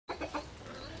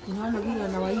Unaona vile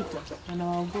anawaita,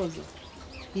 anawaongoza.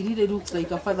 He really looks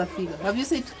like a father figure. Have you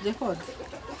seen the record?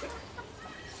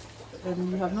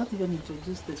 And you have not even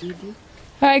introduced the video.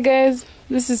 Hi guys,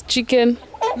 this is Chicken.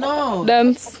 No.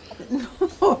 Dance.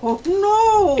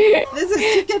 No. This is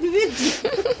Chicken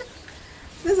video.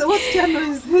 What channel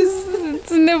is this?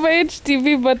 It's never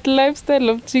HTV, but Lifestyle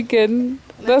of Chicken.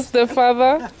 That's the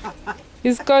father.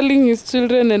 He's calling his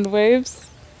children and wives.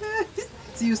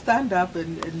 So you stand up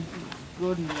and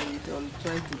go near it or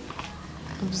try to.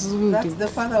 Absolutely. That's the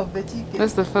father of the chicken.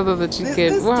 That's the father of the chicken.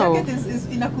 This wow. jacket is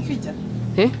in a kuficha.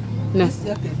 Eh? No. This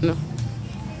jacket. No.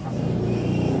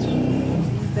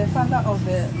 He's the father of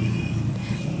the.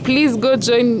 Please go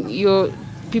join your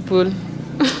people.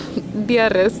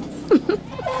 Dearest.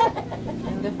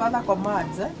 And the father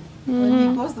commands. When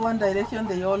he goes one direction,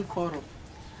 they all follow.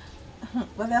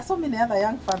 But there are so many other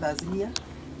young fathers here.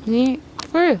 Yeah,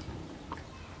 for real?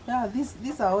 Yeah,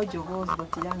 these are all jogos,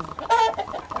 but young.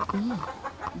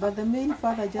 But the main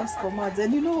father just commands.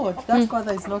 And you know what? That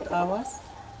father is not ours.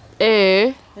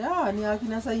 Eh? Yeah, ni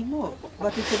akina Saimo.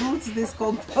 But it rules this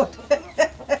compound.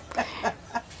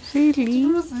 Really? It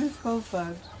rules this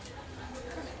compound.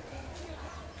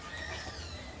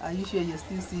 Are you sure you're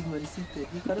still seeing when seated?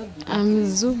 You cannot be that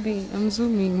I'm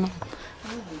zooming, ma.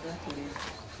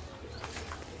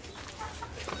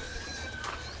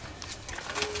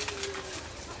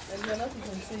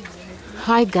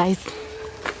 Hi guys.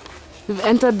 We've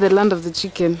entered the land of the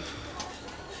chicken.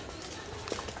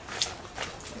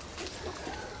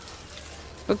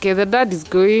 Okay, the dad is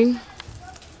going.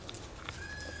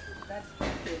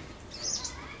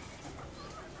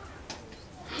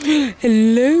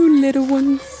 Hello, little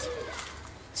ones.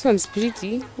 This one's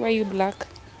pretty. Why are you black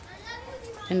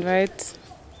and white?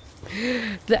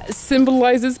 That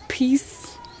symbolizes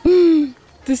peace.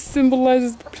 This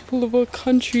symbolizes the people of our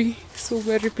country. So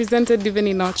we're represented even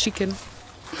in our chicken.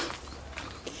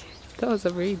 That was a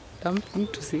very dumb thing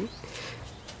to say.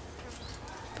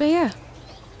 But yeah.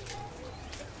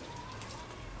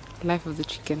 Life of the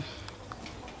chicken.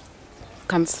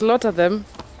 Can slaughter them,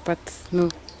 but no.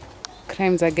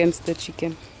 Crimes against the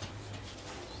chicken.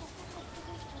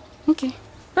 Okay.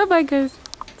 Bye bye guys.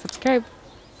 Subscribe.